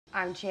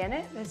I'm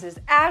Janet, this is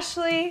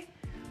Ashley.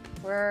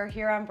 We're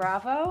here on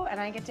Bravo, and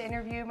I get to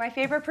interview my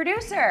favorite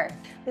producer.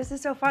 This is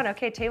so fun.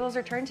 Okay, tables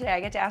are turned today. I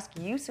get to ask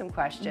you some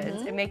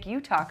questions and make you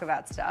talk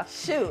about stuff.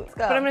 Shoot, let's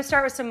go. But I'm gonna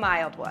start with some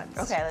mild ones.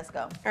 Okay, let's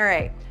go. All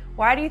right,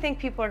 why do you think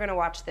people are gonna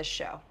watch this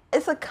show?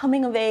 It's a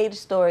coming of age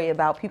story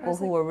about people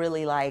who are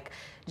really like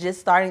just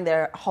starting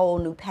their whole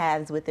new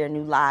paths with their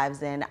new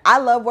lives. And I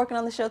love working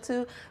on the show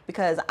too,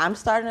 because I'm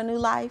starting a new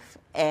life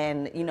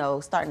and, you know,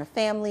 starting a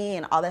family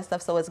and all that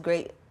stuff. So it's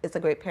great. It's a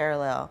great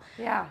parallel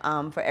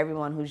for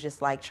everyone who's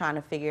just like trying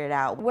to figure it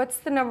out. What's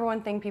the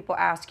 #1 thing people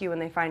ask you when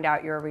they find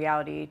out you're a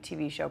reality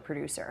TV show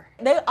producer?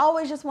 They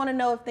always just want to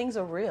know if things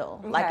are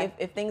real. Okay. Like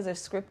if things are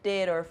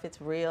scripted or if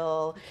it's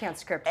real. You can't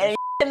script And it.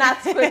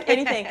 not script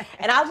anything.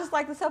 And I just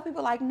like to tell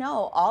people like,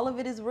 no, all of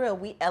it is real.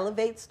 We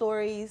elevate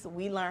stories.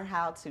 We learn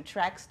how to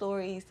track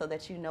stories so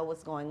that you know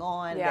what's going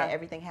on, that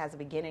everything has a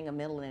beginning, a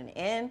middle, and an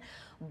end.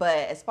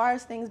 But as far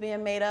as things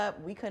being made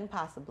up, we couldn't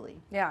possibly.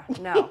 Yeah,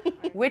 no.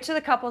 Which of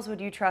the couples would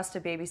you trust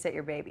to babysit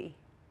your baby?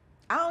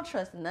 I don't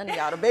trust none of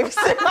y'all to babysit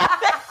my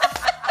baby.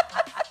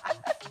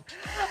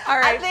 All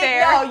right, I think,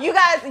 fair. no, you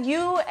guys,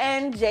 you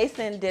and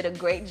Jason did a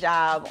great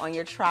job on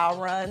your trial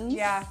runs.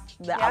 Yeah.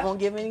 I won't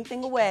give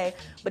anything away,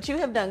 but you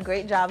have done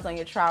great jobs on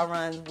your trial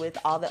runs with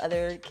all the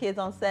other kids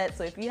on set.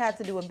 So if you had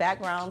to do a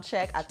background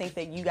check, I think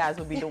that you guys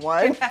would be the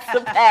ones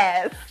to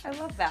pass. I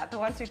love that. The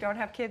ones who don't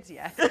have kids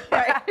yet.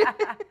 Right.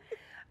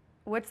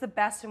 What's the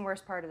best and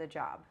worst part of the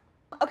job?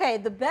 Okay,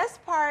 the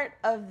best part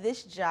of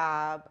this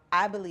job,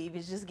 I believe,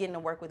 is just getting to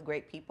work with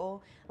great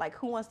people. Like,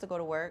 who wants to go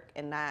to work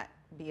and not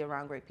be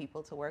around great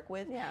people to work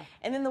with? Yeah.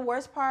 And then the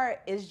worst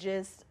part is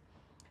just,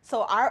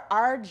 so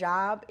our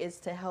job is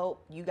to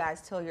help you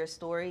guys tell your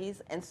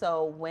stories. And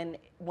so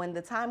when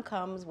the time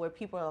comes where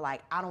people are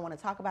like, I don't want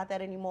to talk about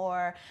that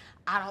anymore.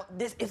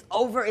 This is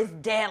over, it's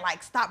dead.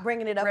 Like, stop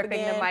bringing it up again.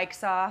 Ripping the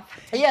mics off.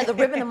 Yeah, the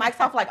ripping the mics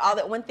off, like all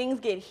that. When things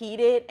get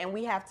heated and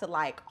we have to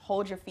like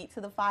hold your feet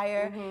to the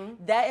fire,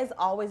 that is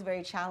always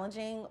very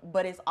challenging.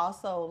 But it's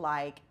also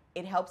like,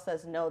 it helps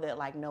us know that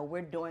like, no,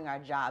 we're doing our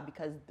job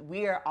because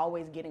we are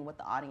always getting what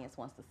the audience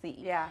wants to see.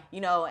 Yeah.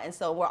 You know, and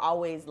so we're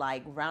always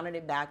like rounding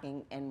it back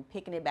and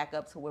picking it back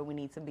up to where we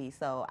need to be.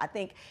 So I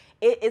think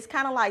it's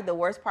kind of like the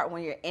worst part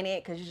when you're in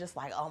it because you're just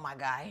like, oh my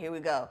God, here we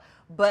go.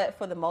 But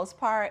for the most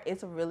part,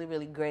 it's really,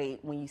 really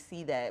great when you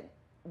see that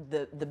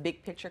the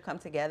big picture come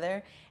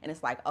together and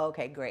it's like, oh,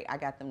 okay, great. I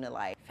got them to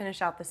like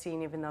finish out the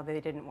scene even though they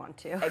didn't want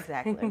to.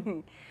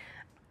 Exactly.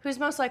 Who's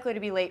most likely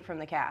to be late from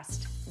the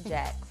cast?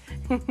 Jax.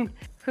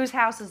 Whose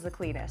house is the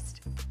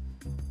cleanest?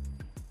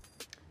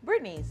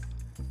 Brittany's.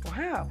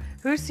 Wow.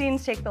 Whose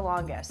scenes take the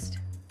longest?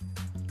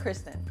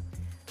 Kristen.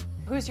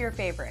 Who's your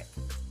favorite?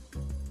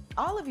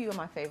 All of you are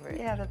my favorite.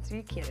 Yeah, that's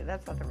you kidding.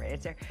 That's not the right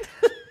answer.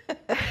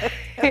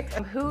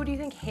 Who do you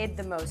think hid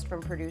the most from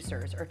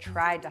producers or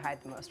tried to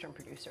hide the most from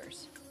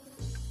producers?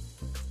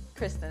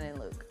 Kristen and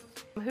Luke.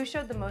 Who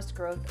showed the most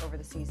growth over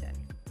the season?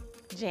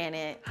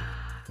 Janet.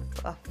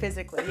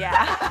 Physically,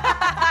 yeah.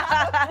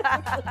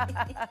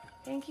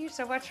 Thank you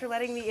so much for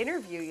letting me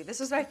interview you. This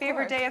was my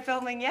favorite day of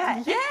filming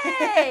yet.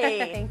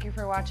 Yay! Thank you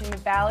for watching The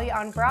Valley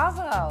on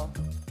Bravo.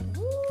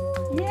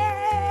 Woo.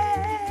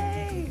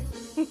 Yay!